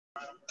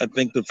I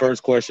think the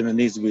first question that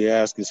needs to be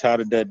asked is, how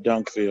did that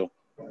dunk feel?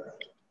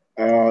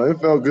 It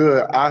felt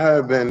good. I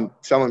have been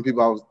telling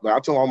people I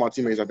told all my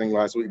teammates I think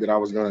last week that I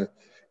was gonna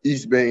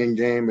East Bay in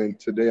game, and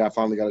today I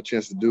finally got a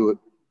chance to do it.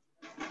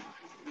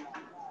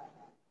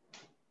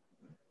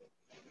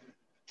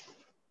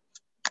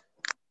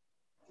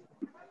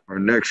 Our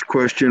next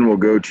question will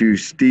go to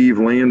Steve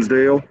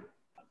Lansdale.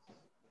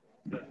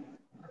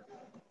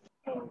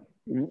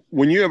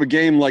 When you have a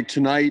game like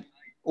tonight,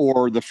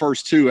 or the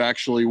first two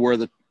actually, where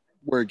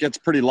it gets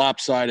pretty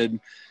lopsided,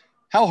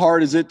 how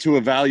hard is it to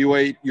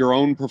evaluate your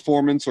own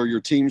performance or your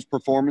team's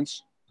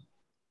performance?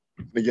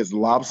 It gets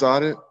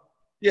lopsided?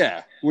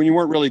 Yeah, when you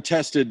weren't really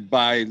tested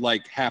by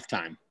like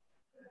halftime.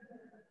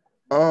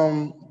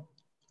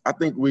 I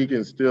think we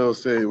can still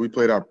say we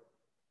played our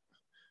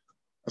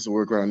 – that's a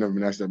word I've never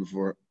been asked that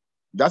before.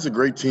 That's a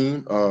great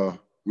team.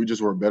 We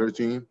just were a better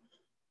team.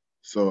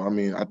 So, I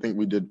mean, I think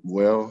we did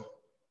well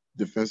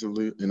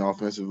defensively and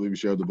offensively. We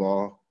shared the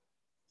ball.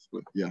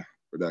 But, yeah,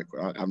 for that,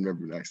 I've never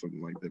been asked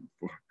something like that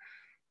before.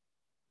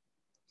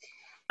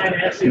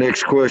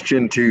 Next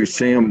question to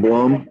Sam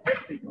Blum.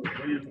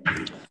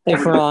 Hey,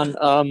 Feron.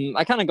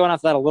 I kind of going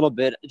off that a little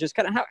bit. Just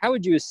kind of how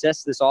would you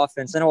assess this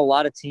offense? I know a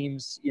lot of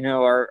teams,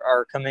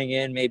 are coming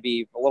in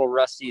maybe a little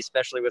rusty,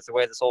 especially with the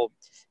way this whole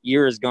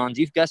year has gone.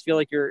 Do you guys feel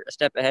like you're a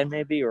step ahead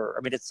maybe? Or,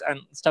 I mean, it's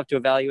tough to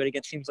evaluate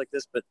against teams like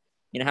this, but,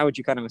 how would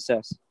you kind of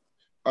assess?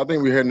 I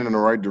think we're heading in the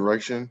right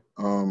direction.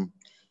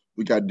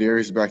 We got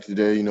Darius back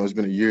today. It's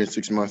been a year and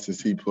 6 months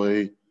since he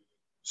played.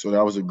 So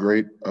that was a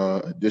great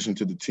addition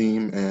to the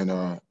team. And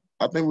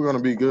I think we're going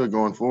to be good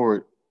going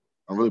forward.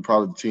 I'm really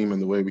proud of the team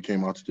and the way we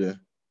came out today.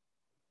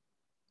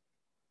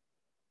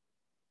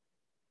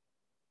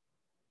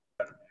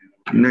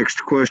 Next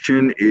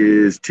question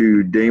is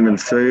to Damon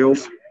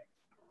Sales.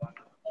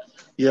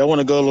 Yeah, I want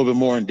to go a little bit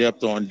more in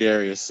depth on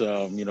Darius.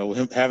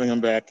 Having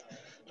him back,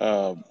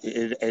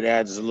 it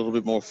adds a little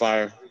bit more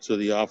fire to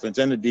the offense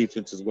and the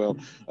defense as well.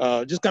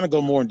 Just kind of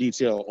go more in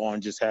detail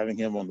on just having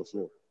him on the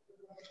floor.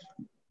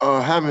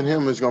 Having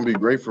him is going to be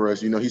great for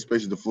us. He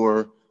spaces the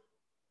floor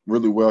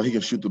really well. He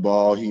can shoot the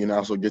ball. He can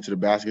also get to the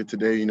basket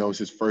today. It's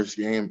his first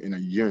game in a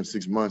year and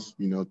 6 months.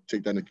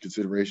 Take that into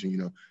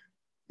consideration,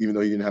 even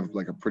though he didn't have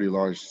like a pretty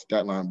large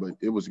stat line, but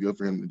it was good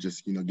for him to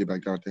just, get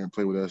back out there and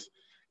play with us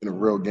in a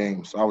real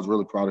game. So I was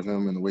really proud of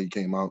him and the way he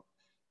came out.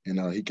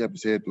 And he kept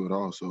his head through it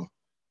all. So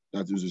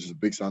that was just a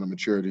big sign of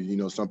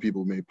maturity. Some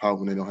people may pout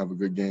when they don't have a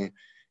good game,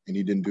 and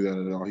he didn't do that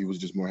at all. He was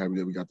just more happy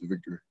that we got the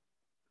victory.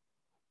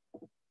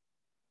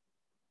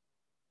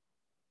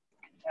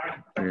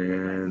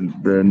 And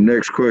the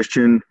next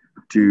question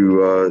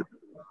to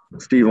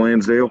Steve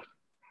Lansdale.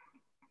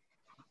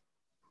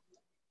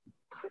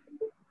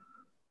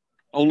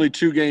 Only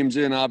 2 games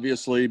in,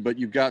 obviously, but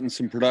you've gotten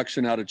some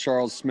production out of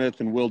Charles Smith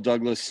and Will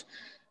Douglas.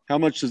 How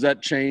much does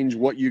that change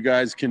what you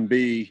guys can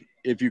be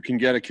if you can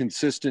get a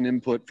consistent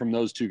input from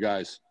those 2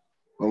 guys?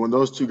 Well, when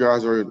those 2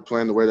 guys are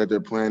playing the way that they're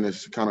playing,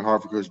 it's kind of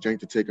hard for Coach Jenk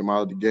to take them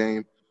out of the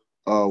game.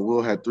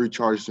 Will had 3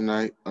 charges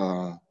tonight.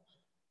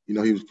 He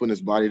was putting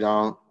his body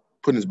on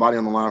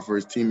the line for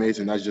his teammates,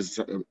 and that's just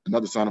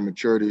another sign of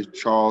maturity.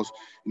 Charles,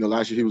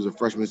 last year he was a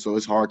freshman, so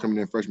it's hard coming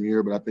in freshman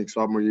year, but I think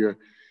sophomore year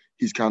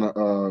he's kind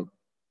of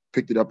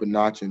picked it up a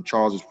notch, and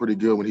Charles is pretty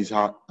good when he's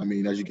hot. I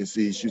mean, as you can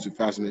see, he shoots it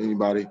faster than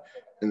anybody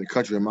in the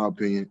country, in my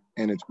opinion,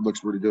 and it looks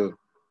pretty good.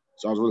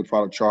 So I was really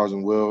proud of Charles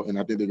and Will, and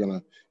I think they're going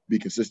to be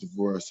consistent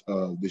for us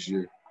this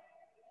year.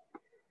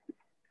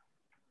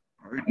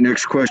 All right,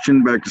 next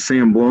question, back to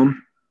Sam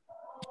Blum.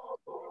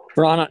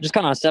 Feron, just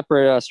kind of a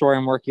separate story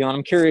I'm working on.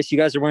 I'm curious, you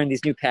guys are wearing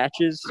these new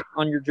patches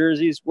on your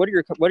jerseys. What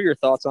are your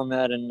thoughts on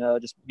that, and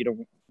just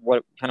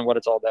what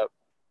it's all about?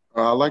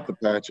 I like the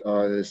patch.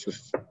 It's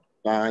just a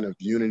sign of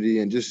unity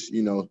and just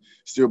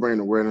still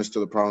bringing awareness to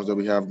the problems that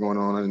we have going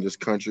on in this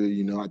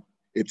country.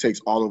 It takes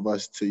all of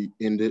us to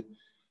end it.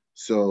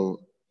 So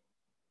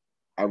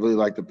I really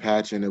like the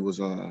patch, and it was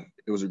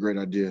a great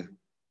idea.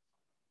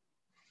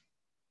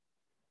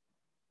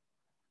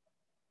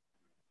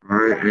 All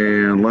right,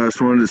 and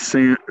last one is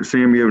Sam.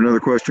 Sam, you have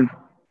another question?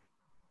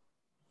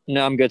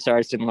 No, I'm good. Sorry, I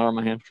just didn't lower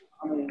my hand.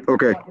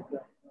 Okay.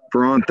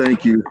 Feron,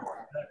 thank you.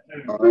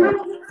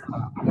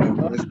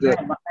 That's good.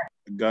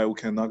 A guy who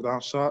can knock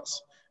down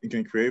shots, he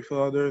can create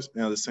for others,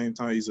 and at the same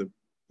time, he's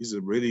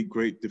a really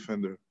great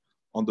defender.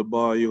 On the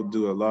ball, he'll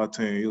do a lot of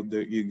things. He'll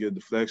get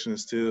deflection,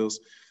 steals,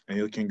 and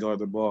he can guard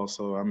the ball.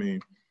 So, I mean,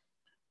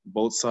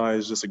 both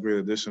sides just a great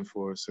addition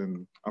for us,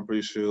 and I'm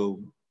pretty sure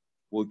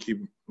we'll keep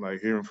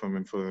hearing from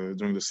him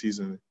during the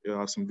season. He'll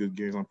have some good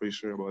games. I'm pretty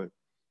sure about it.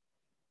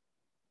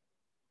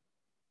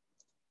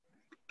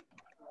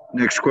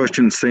 Next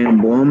question,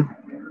 Sam Blum.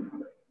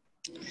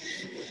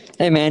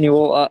 Hey,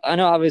 Emmanuel. I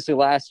know obviously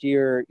last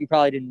year you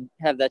probably didn't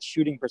have that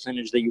shooting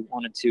percentage that you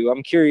wanted to.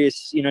 I'm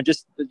curious,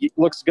 just it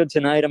looks good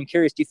tonight. I'm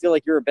curious, do you feel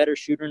like you're a better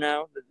shooter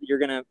now? That you're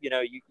going to,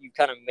 you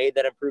kind of made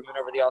that improvement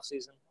over the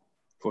offseason?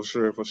 For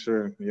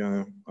sure.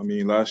 Yeah. I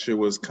mean, last year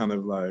was kind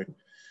of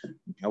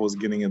I was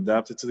getting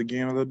adapted to the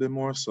game a little bit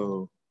more.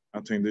 So I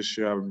think this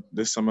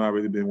summer I've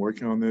really been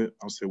working on it.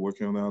 I'll say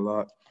working on that a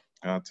lot.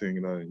 And I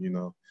think that, you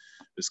know,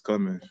 it's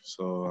coming.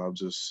 So I'm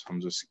just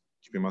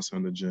keeping myself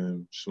in the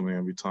gym, shooting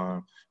every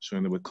time,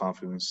 shooting it with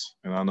confidence.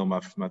 And I know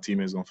my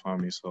teammates gonna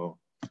find me, so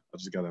I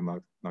just gotta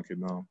knock it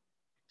down.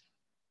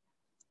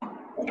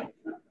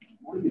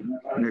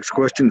 Next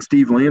question,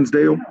 Steve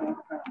Lansdale.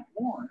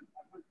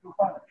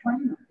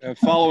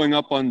 Following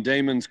up on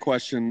Damon's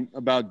question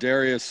about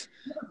Darius,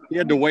 he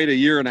had to wait a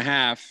year and a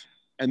half,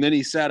 and then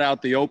he sat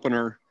out the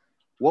opener.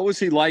 What was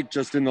he like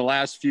just in the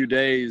last few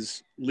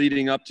days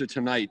leading up to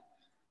tonight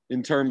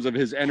in terms of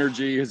his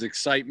energy, his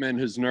excitement,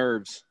 his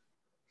nerves?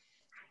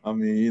 I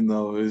mean, you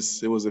know,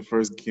 it was the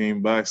first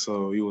game back,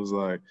 so he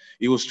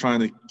was trying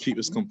to keep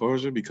his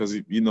composure because,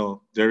 you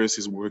know, Darius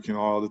is working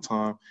all the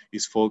time.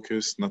 He's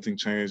focused. Nothing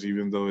changed,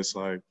 even though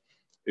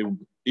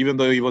even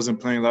though he wasn't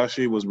playing last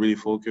year, he was really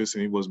focused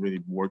and he was really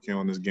working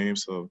on his game.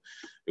 So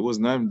it was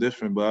nothing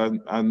different, but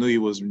I knew he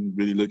was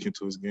really looking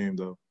to his game,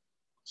 though.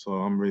 So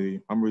I'm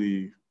really,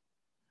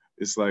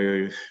 it's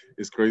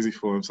crazy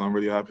for him. So I'm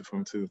really happy for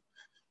him, too.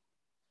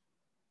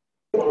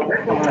 All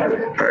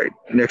right,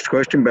 next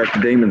question, back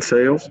to Damon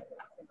Sales.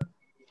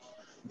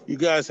 You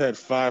guys had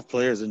 5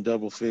 players in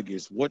double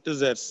figures. What does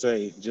that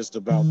say just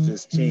about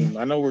this team?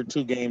 I know we're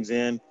 2 games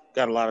in,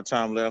 got a lot of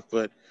time left,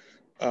 but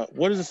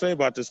what does it say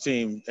about this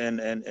team and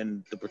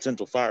the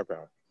potential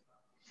firepower?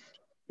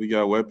 We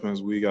got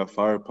weapons. We got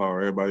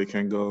firepower. Everybody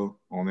can go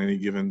on any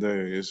given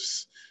day.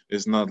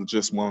 It's not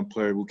just one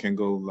player who can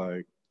go.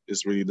 Like,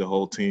 it's really the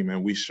whole team,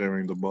 and we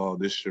sharing the ball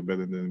this year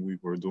better than we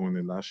were doing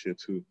it last year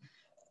too.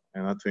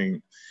 And I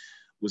think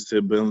we're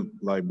still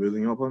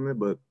building up on it,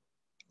 but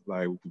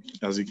like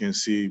as you can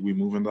see, we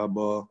moving that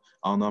ball.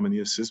 I don't know how many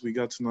assists we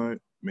got tonight.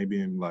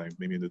 Maybe in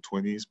the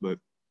 20s, but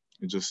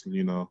it just,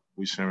 you know,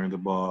 we sharing the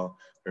ball.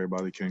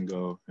 Everybody can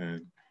go,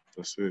 and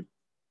that's it.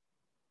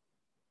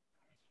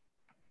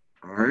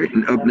 All right,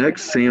 and up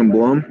next, Sam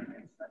Blum.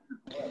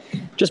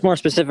 Just more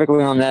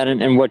specifically on that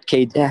and how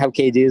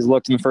KD has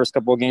looked in the first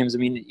couple of games. I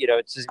mean, you know,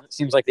 it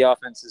seems like the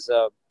offense is,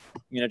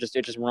 you know,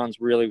 it just runs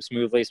really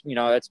smoothly. You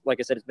know, it's like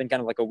I said, it's been kind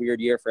of like a weird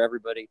year for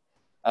everybody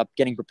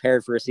getting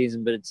prepared for a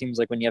season, but it seems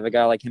like when you have a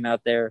guy like him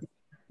out there, it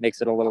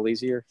makes it a little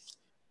easier.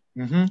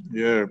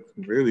 Yeah,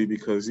 really,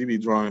 because he be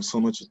drawing so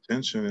much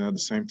attention, and at the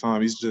same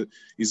time,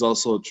 he's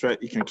also a threat.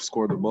 He can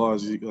score the ball,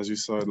 as you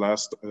saw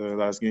last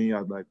game. He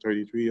had like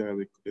 33 at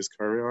his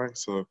career high,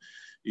 so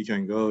he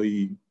can go.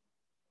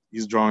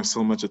 He's drawing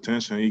so much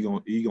attention.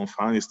 He gonna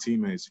find his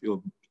teammates.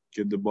 He'll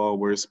get the ball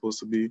where it's supposed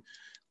to be,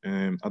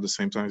 and at the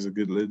same time, he's a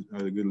good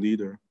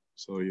leader.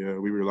 So yeah,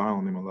 we rely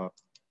on him a lot.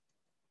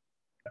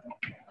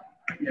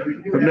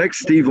 Up next,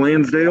 Steve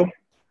Lansdale.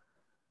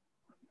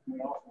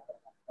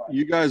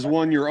 You guys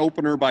won your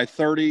opener by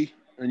 30,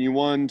 and you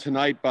won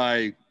tonight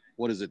by,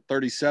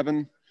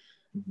 37?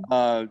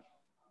 How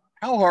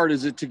hard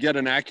is it to get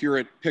an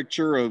accurate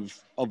picture of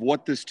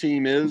what this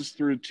team is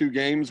through 2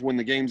 games when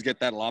the games get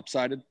that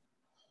lopsided?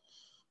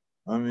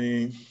 I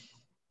mean,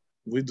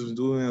 we're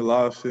doing a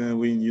lot of things.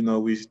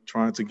 We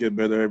trying to get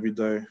better every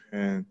day,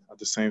 and at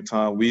the same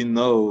time, we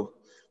know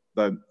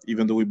that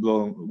even though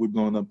we're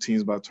blowing up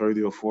teams by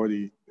 30 or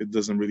 40, it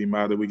doesn't really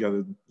matter. We got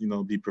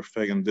to, be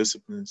perfect and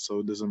disciplined. So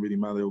it doesn't really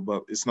matter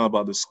it's not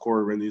about the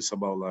score really. It's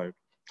about like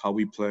how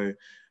we play,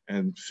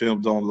 and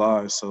film don't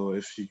lie. So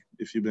if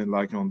you've been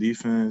lacking on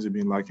defense, you've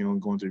been lacking on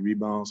going to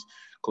rebounds,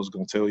 coach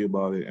gonna tell you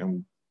about it,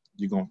 and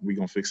we're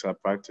gonna fix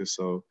that practice.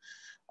 So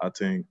I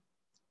think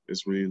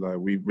it's really like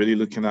we really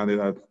looking at it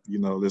at,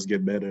 let's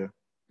get better,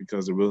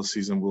 because the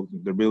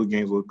real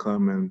games will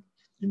come, and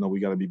we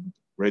got to be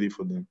ready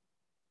for them.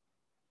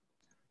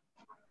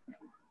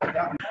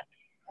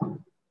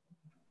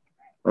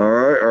 All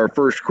right, our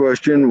first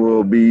question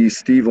will be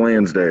Steve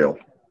Lansdale.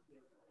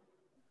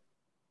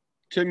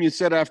 Tim, you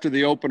said after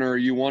the opener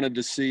you wanted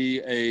to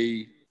see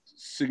a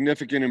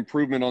significant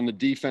improvement on the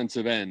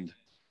defensive end.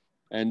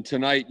 And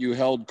tonight you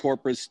held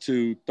Corpus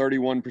to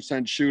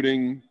 31%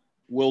 shooting.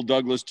 Will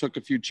Douglas took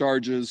a few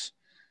charges.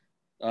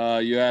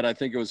 You had, I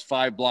think it was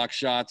 5 block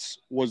shots.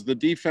 Was the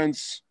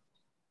defense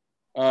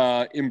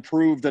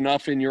improved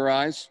enough in your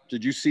eyes?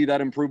 Did you see that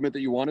improvement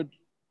that you wanted?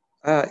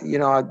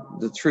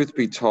 The truth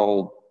be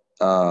told,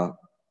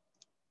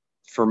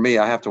 for me,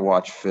 I have to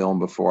watch film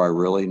before I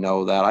really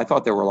know that. I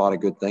thought there were a lot of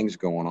good things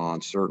going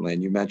on, certainly.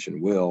 And you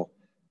mentioned Will.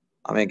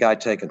 I mean, a guy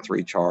taking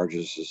 3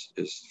 charges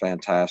is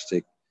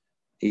fantastic.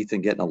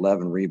 Ethan getting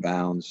 11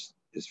 rebounds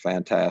is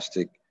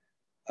fantastic.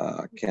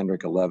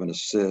 Kendrick 11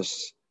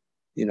 assists.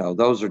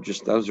 Those are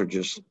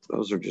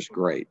just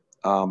great.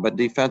 But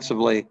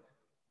defensively,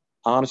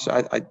 honestly,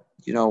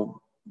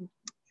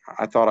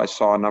 I thought I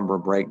saw a number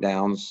of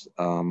breakdowns,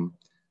 and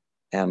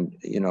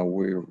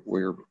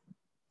we're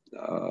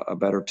a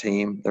better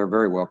team. They're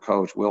very well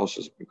coached. Willis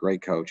is a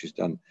great coach. He's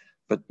done,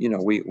 but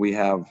we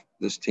have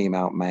this team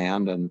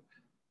outmanned, and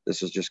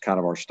this is just kind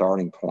of our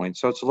starting point.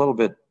 So it's a little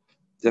bit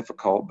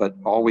difficult, but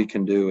all we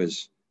can do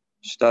is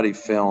study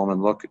film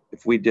and look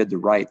if we did the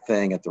right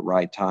thing at the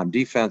right time.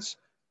 Defense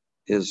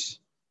is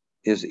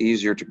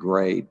easier to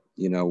grade.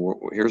 You know,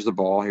 here's the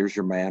ball, here's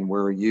your man,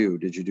 where are you?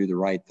 Did you do the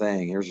right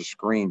thing? Here's a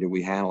screen, did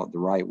we handle it the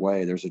right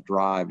way? There's a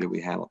drive, did we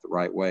handle it the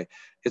right way?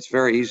 It's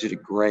very easy to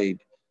grade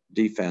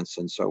defense,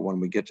 and so when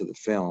we get to the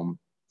film,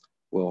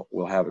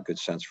 we'll have a good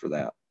sense for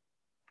that.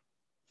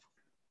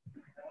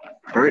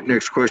 All right,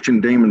 next question,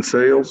 Damon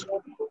Sales.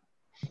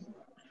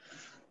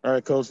 All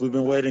right, Coach, we've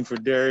been waiting for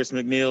Darius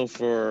McNeil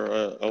for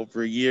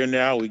over a year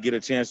now. We get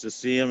a chance to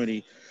see him, and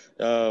he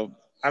I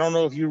don't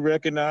know if you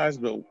recognize,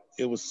 but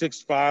it was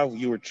 6-5.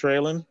 You were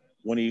trailing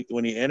when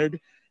he entered,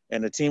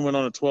 and the team went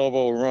on a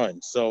 12-0 run.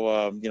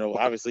 So, you know,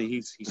 obviously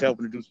he's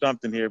helping to do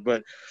something here.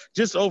 But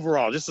just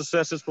overall, just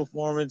assess his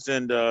performance.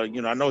 And,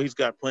 you know, I know he's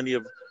got plenty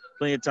of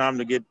time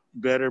to get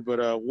better.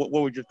 But what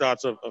were your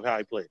thoughts of how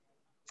he played?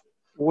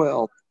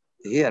 Well,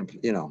 he had,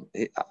 you know,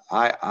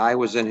 I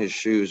was in his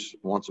shoes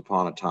once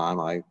upon a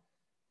time. I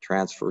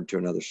transferred to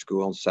another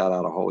school and sat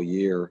out a whole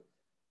year.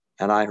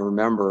 And I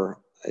remember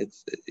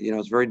it's, you know,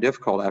 it's very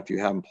difficult after you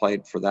haven't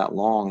played for that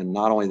long. And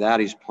not only that,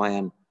 he's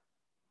playing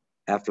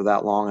after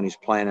that long, and he's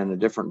playing in a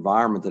different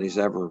environment than he's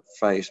ever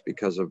faced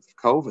because of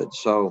COVID.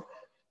 So,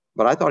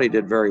 but I thought he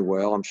did very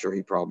well. I'm sure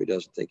he probably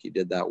doesn't think he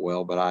did that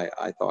well, but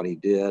I thought he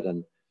did.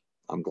 And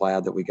I'm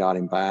glad that we got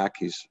him back.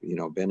 He's, you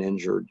know, been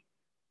injured.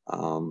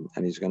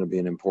 And he's going to be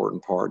an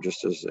important part,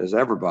 just as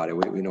everybody.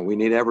 We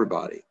need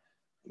everybody.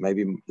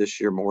 Maybe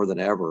this year more than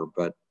ever.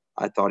 But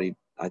I thought he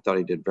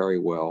did very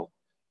well,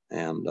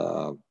 and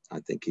I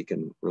think he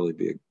can really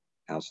be an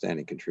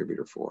outstanding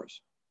contributor for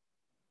us.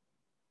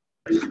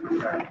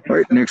 All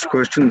right, next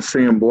question,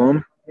 Sam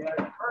Blum.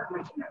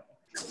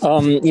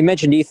 You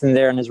mentioned Ethan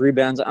there and his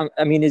rebounds.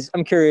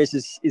 I'm curious,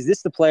 is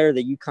this the player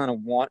that you kind of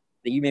want,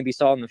 that you maybe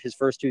saw in his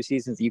first two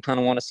seasons, that you kind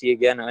of want to see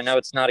again? I know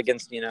it's not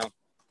against, you know,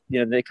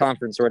 the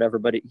conference or whatever,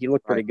 but he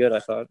looked pretty good, I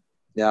thought.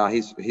 Yeah,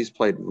 he's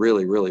played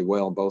really, really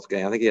well in both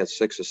games. I think he had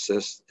 6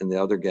 assists in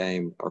the other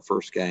game, our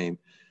first game.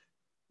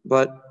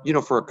 But, you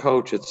know, for a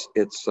coach,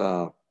 it's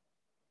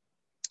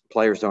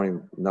players don't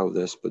even know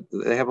this, but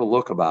they have a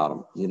look about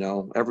them. You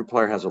know, every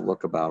player has a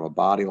look about them, a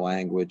body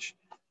language,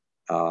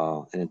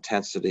 an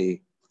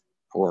intensity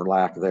or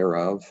lack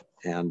thereof.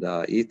 And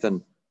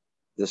Ethan,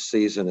 this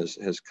season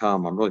has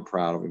come, I'm really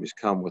proud of him. He's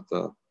come with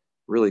a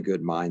really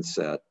good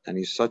mindset, and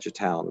he's such a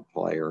talented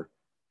player.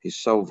 He's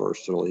so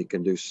versatile. He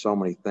can do so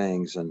many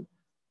things, and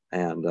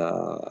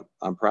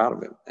I'm proud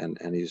of him.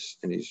 And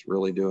he's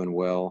really doing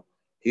well.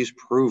 He's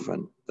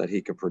proven that he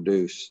can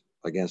produce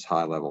against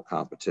high-level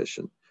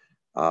competition.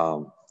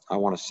 I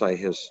want to say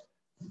his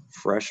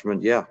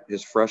freshman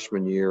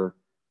year,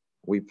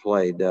 we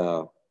played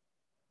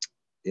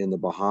in the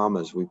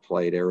Bahamas. We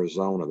played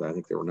Arizona. I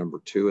think they were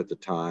number 2 at the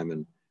time,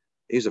 and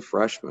he's a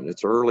freshman.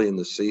 It's early in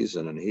the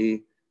season, and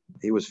he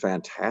was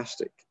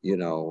fantastic. You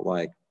know,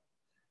 like.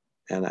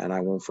 And I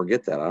won't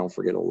forget that. I don't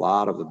forget a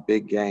lot of the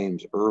big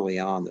games early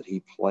on that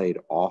he played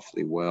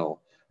awfully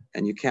well.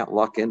 And you can't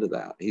luck into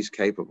that. He's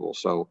capable.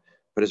 So,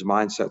 but his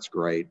mindset's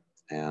great.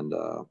 And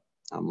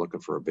I'm looking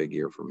for a big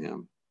year from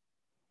him.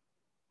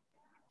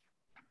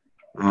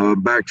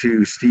 Back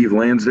to Steve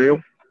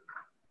Lansdale.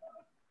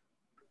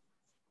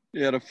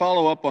 Yeah, to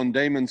follow up on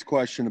Damon's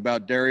question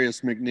about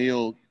Darius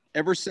McNeil,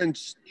 ever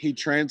since he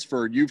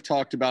transferred, you've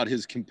talked about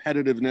his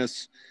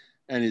competitiveness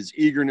and his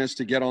eagerness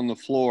to get on the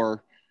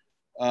floor.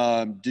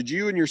 Did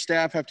you and your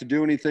staff have to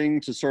do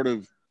anything to sort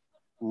of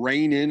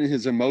rein in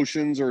his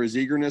emotions or his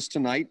eagerness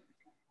tonight?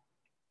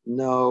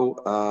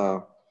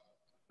 No,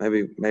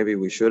 maybe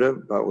we should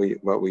have, but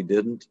we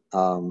didn't.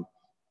 You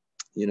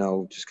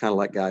know, just kind of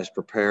let guys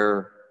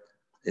prepare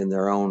in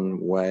their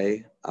own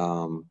way.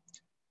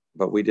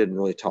 But we didn't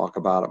really talk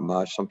about it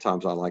much.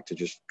 Sometimes I like to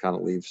just kind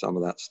of leave some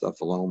of that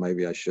stuff alone.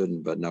 Maybe I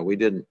shouldn't, but no, we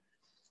didn't.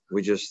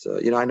 We just,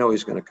 you know, I know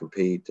he's going to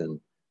compete, and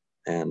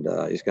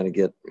he's going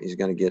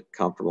to get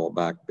comfortable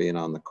back being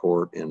on the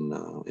court in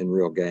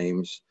real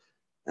games.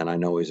 And I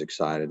know he's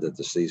excited that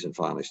the season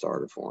finally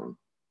started for him.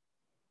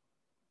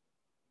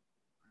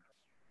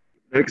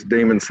 Next,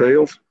 Damon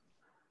Sales.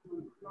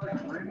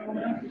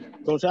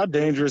 Coach, how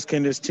dangerous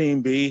can this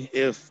team be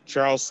if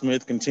Charles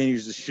Smith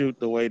continues to shoot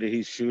the way that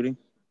he's shooting?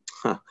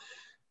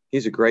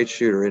 He's a great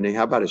shooter, isn't he?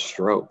 How about his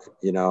stroke?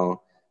 You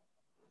know,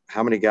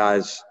 how many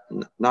guys,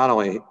 not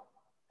only –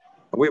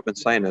 we've been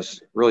saying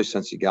this really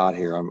since he got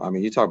here. I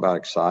mean, you talk about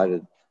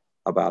excited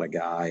about a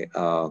guy.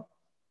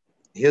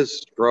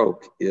 His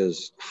stroke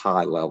is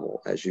high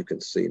level, as you can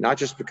see, not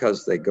just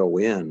because they go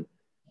in,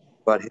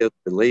 but his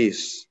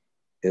release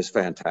is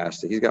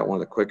fantastic. He's got one of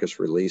the quickest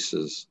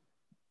releases.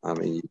 I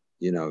mean,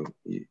 you know,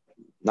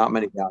 not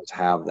many guys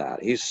have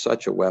that. He's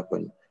such a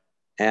weapon,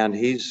 and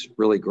he's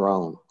really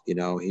grown. You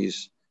know,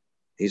 he's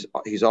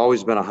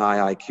always been a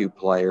high IQ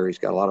player. He's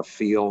got a lot of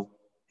feel.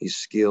 He's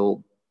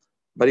skilled.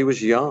 But he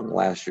was young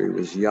last year. He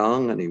was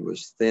young, and he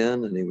was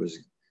thin, and he was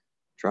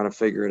trying to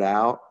figure it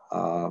out.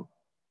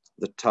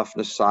 The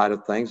toughness side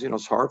of things, you know,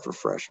 it's hard for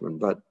freshmen,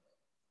 but,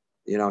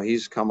 you know,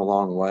 he's come a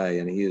long way,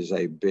 and he is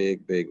a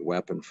big, big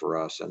weapon for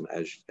us. And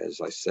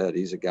as I said,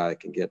 he's a guy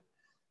that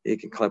he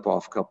can clip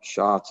off a couple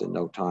shots in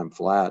no time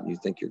flat, and you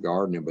think you're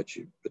guarding him, but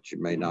you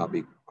may not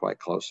be quite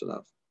close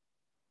enough.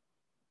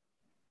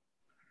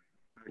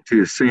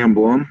 To Sam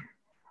Blum.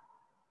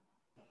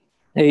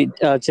 Hey,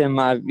 Tim,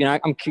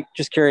 I'm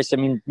just curious. I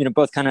mean,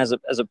 both kind of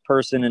as a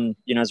person and,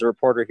 as a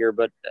reporter here,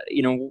 but,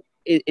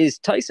 is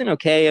Tyson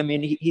okay? I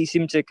mean, he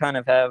seemed to kind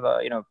of have,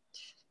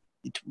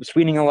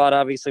 swinging a lot,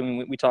 obviously,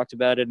 when we talked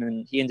about it,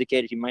 and he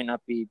indicated he might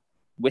not be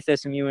with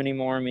SMU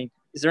anymore. I mean,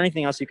 is there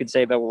anything else you could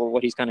say about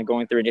what he's kind of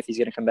going through and if he's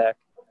going to come back?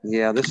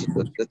 Yeah,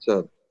 it's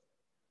a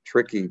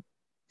tricky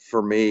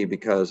for me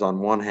because on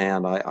one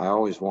hand, I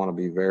always want to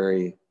be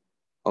very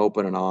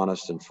open and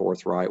honest and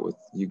forthright with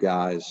you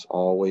guys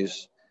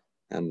always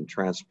and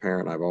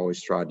transparent. I've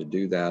always tried to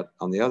do that.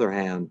 On the other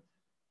hand,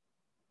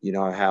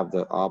 I have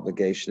the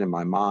obligation in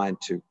my mind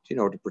to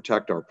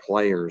protect our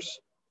players.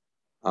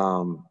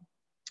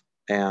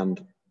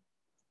 And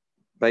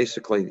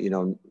basically,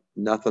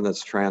 nothing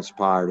that's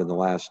transpired in the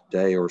last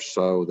day or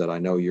so that I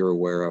know you're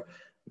aware of,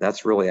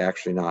 that's really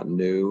actually not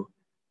new.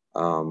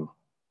 And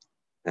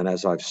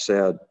as I've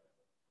said,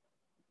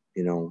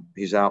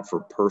 he's out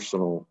for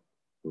personal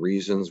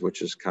reasons,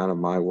 which is kind of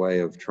my way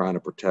of trying to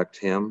protect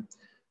him.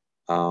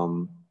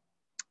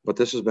 But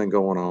this has been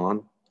going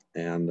on,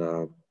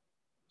 and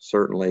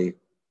certainly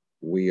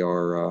we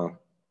are,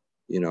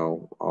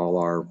 all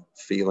our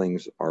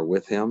feelings are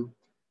with him.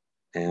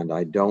 And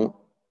I don't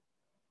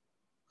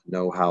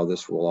know how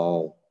this will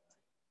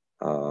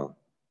all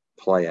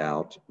play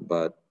out,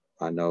 but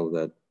I know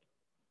that,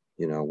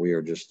 we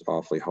are just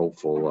awfully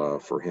hopeful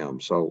for him.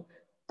 So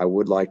I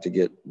would like to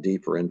get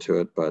deeper into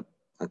it, but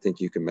I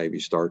think you can maybe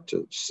start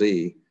to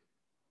see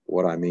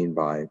what I mean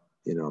by,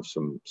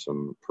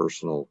 some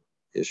personal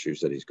issues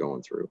that he's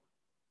going through.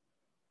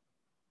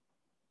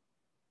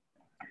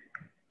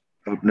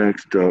 Up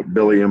next,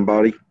 Billy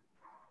Embody.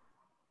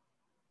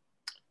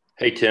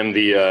 Hey, Tim,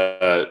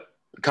 the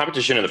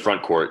competition in the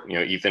front court,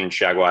 Ethan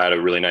Shagwell had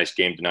a really nice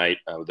game tonight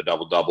with a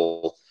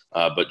double-double,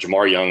 but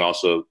Jamar Young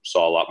also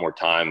saw a lot more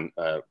time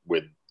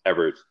with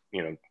Everett,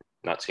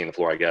 not seeing the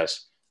floor, I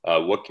guess.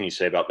 What can you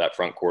say about that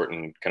front court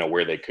and kind of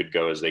where they could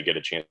go as they get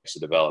a chance to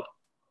develop?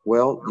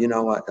 Well,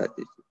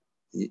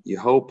 you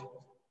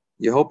hope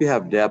you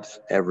have depth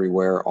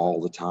everywhere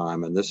all the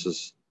time. And this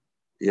is,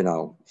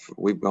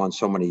 we've gone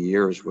so many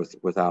years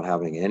without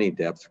having any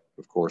depth,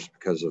 of course,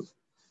 because of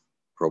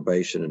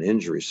probation and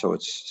injury. So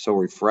it's so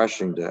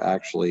refreshing to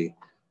actually,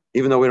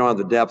 even though we don't have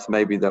the depth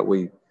maybe that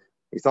we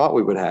thought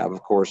we would have,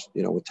 of course,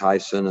 with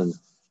Tyson, and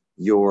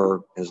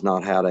Yor has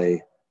not had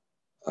the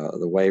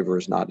waiver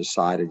is not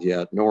decided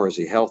yet, nor is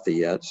he healthy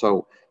yet.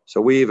 So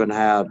we even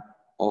had a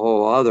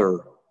whole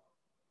other,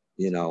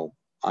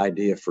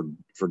 idea for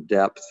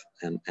depth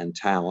and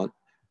talent.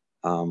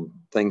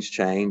 Things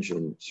change,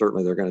 and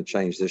certainly they're going to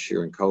change this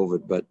year in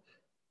COVID. But,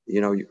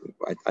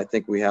 I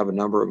think we have a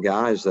number of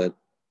guys that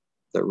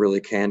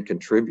really can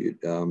contribute.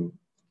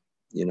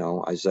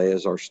 Isaiah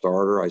is our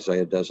starter.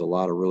 Isaiah does a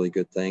lot of really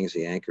good things.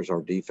 He anchors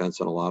our defense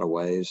in a lot of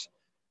ways.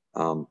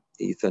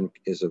 Ethan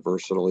is a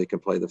versatile. He can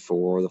play the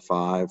 4, the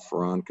 5.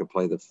 Feron can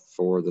play the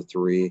 4, the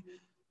 3.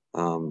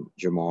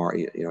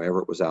 Jamar,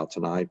 Everett was out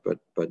tonight, but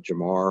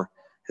Jamar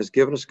has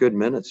given us good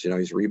minutes.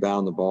 He's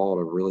rebounding the ball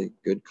at a really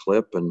good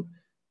clip, and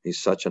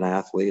he's such an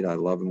athlete. I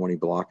love him when he's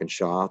blocking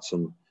shots.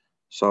 And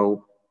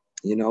so,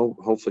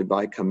 hopefully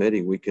by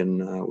committee, we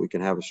can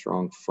have a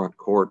strong front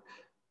court.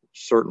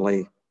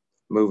 Certainly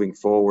moving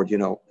forward,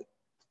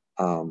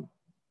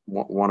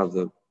 one of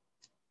the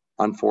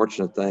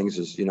unfortunate things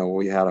is,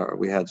 we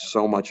had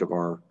so much of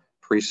our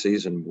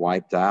preseason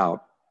wiped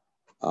out,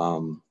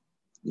 and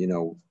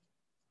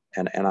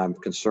I'm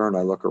concerned.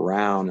 I look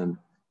around and,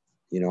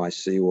 I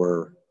see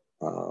where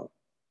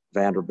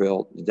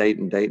Vanderbilt,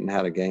 Dayton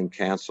had a game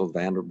canceled.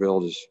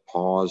 Vanderbilt is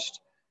paused.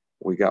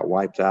 We got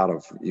wiped out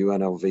of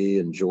UNLV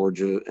and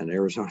Georgia and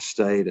Arizona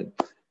State. And,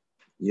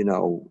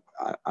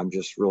 I'm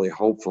just really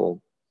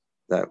hopeful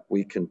that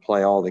we can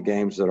play all the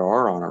games that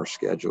are on our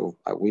schedule.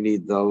 We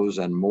need those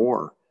and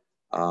more.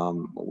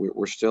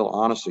 We're still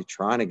honestly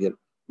trying to get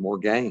more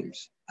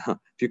games.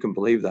 If you can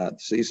believe that. The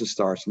season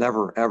starts,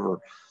 never, ever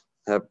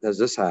has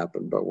this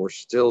happened, but we're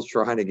still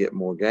trying to get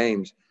more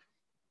games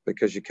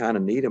because you kind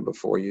of need them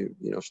before you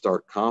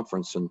start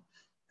conference, and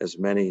as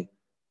many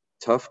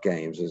tough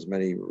games, as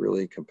many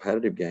really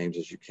competitive games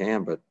as you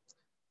can. But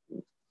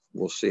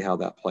we'll see how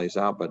that plays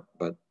out.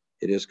 But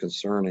it is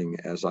concerning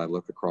as I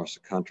look across the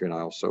country, and I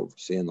also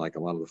seeing like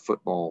a lot of the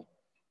football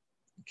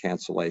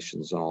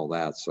cancellations and all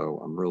that. So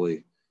I'm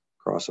really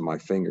crossing my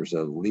fingers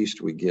that at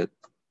least we get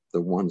the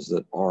ones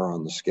that are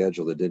on the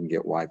schedule that didn't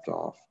get wiped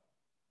off.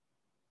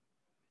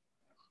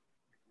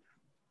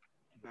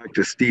 Back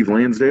to Steve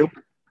Lansdale.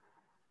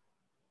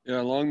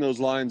 Yeah, along those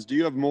lines, do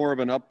you have more of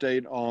an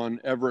update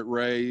on Everett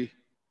Ray,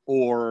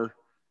 or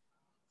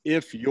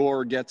if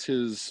Yor gets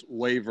his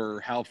waiver,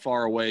 how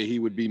far away he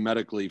would be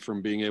medically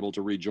from being able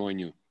to rejoin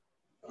you?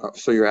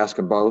 So you're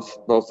asking both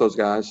those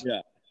guys? Yeah.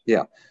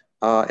 Yeah.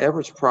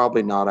 Everett's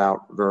probably not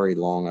out very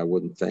long, I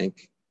wouldn't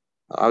think.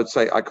 I would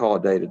say I call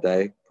it day to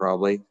day,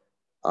 probably.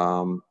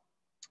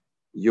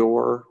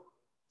 Yor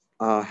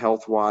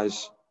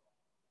health-wise,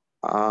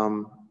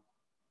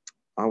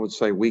 I would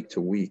say week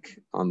to week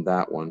on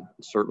that one.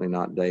 Certainly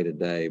not day to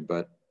day,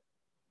 but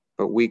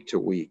but week to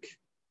week.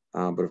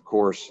 But of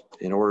course,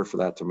 in order for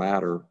that to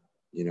matter,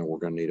 you know, we're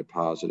going to need a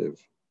positive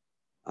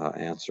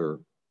answer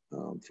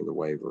for the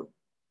waiver.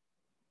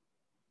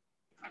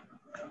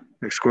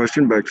 Next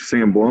question, back to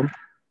Sam Blum.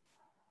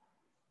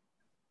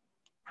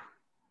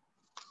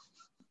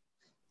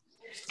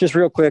 Just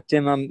real quick,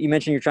 Tim, you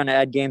mentioned you're trying to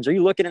add games. Are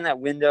you looking in that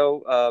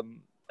window,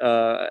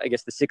 I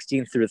guess the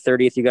 16th through the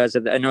 30th? You guys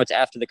have, I know it's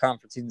after the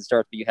conference season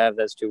starts, but you have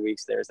those 2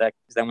 weeks there. Is that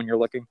when you're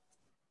looking?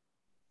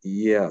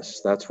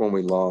 Yes, that's when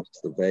we lost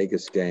the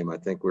Vegas game. I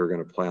think we were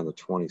going to play on the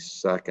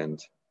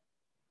 22nd.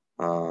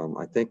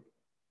 I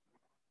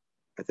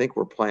think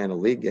we're playing a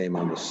league game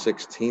on the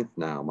 16th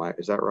now.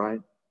 Is that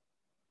right?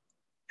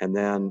 And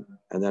then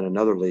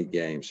another league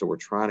game. So we're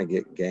trying to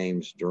get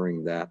games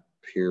during that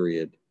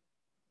period.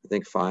 I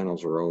think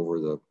finals are over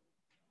the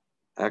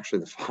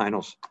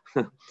finals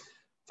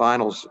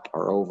finals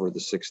are over the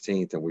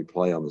 16th, and we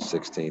play on the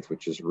 16th,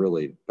 which is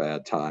really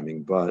bad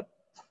timing, but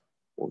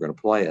we're going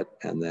to play it.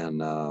 And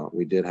then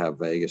we did have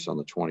Vegas on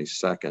the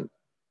 22nd.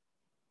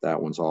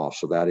 That one's off.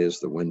 So that is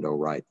the window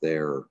right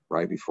there,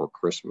 right before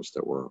Christmas,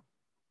 that we're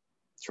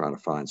trying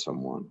to find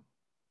someone.